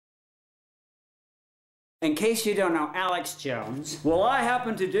In case you don't know Alex Jones, well, I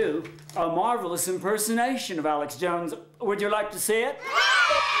happen to do a marvelous impersonation of Alex Jones. Would you like to see it?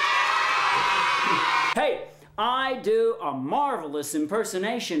 Hey, I do a marvelous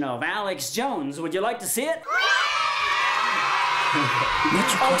impersonation of Alex Jones. Would you like to see it?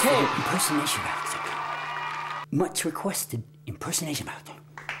 Much requested impersonation actor. Much requested impersonation actor.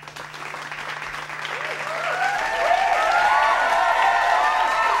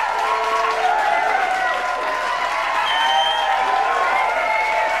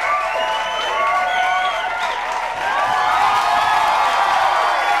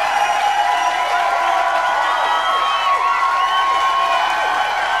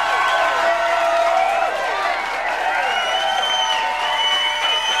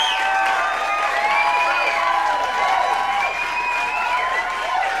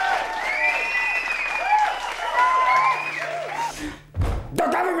 The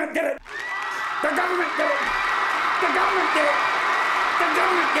government did it! The government did it! The government did it! The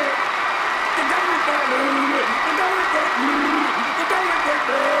government did it! The government did it! The government did it! The government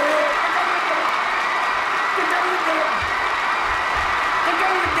did it! The government did it! The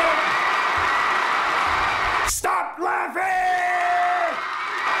government did it! Stop laughing!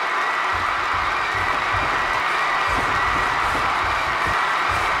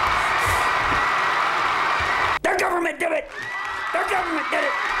 The government did it! The government did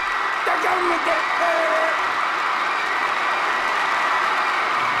it! The government did it!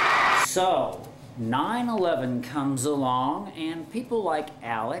 So, 9/11 comes along and people like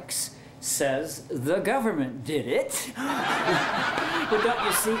Alex says the government did it. But don't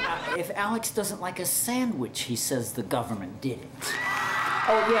you see, if Alex doesn't like a sandwich, he says the government did it.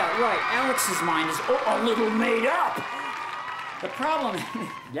 Oh yeah, right, Alex's mind is a little made up. The problem,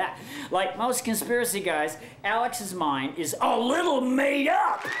 yeah, like most conspiracy guys, Alex's mind is a little made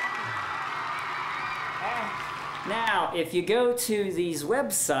up. Now, if you go to these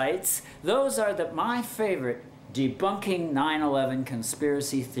websites, those are my favorite debunking 9/11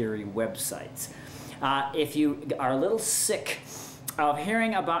 conspiracy theory websites. If you are a little sick of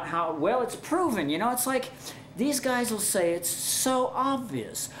hearing about how, well, it's proven, you know, it's like, these guys will say it's so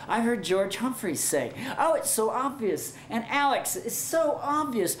obvious. I heard George Humphreys say, oh, it's so obvious. And Alex, it's so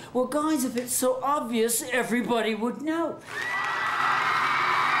obvious. Well, guys, if it's so obvious, everybody would know.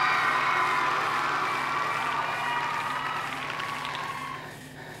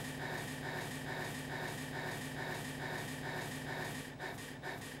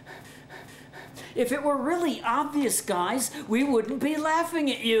 If it were really obvious, guys, we wouldn't be laughing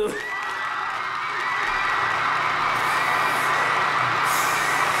at you.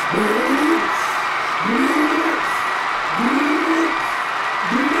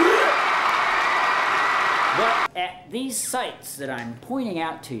 But at these sites that I'm pointing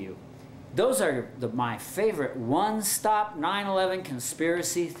out to you, those are my favorite one-stop 9/11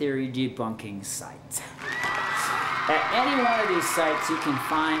 conspiracy theory debunking sites. At any one of these sites, you can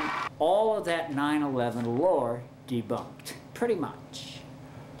find all of that 9/11 lore debunked, pretty much.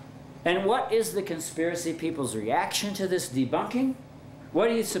 And what is the conspiracy people's reaction to this debunking? What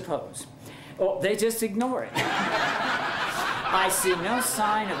do you suppose? Oh, they just ignore it. I see no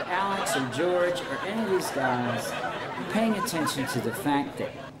sign of Alex or George or any of these guys paying attention to the fact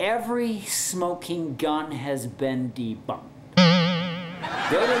that every smoking gun has been debunked.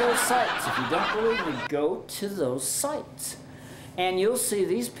 Go to those sites. If you don't believe me, go to those sites. And you'll see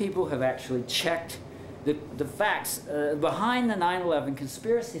these people have actually checked the facts behind the 9/11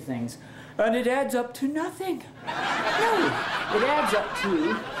 conspiracy things, and it adds up to nothing. No, it adds up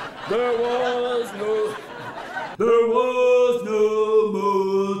to there was no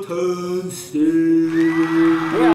molten steel.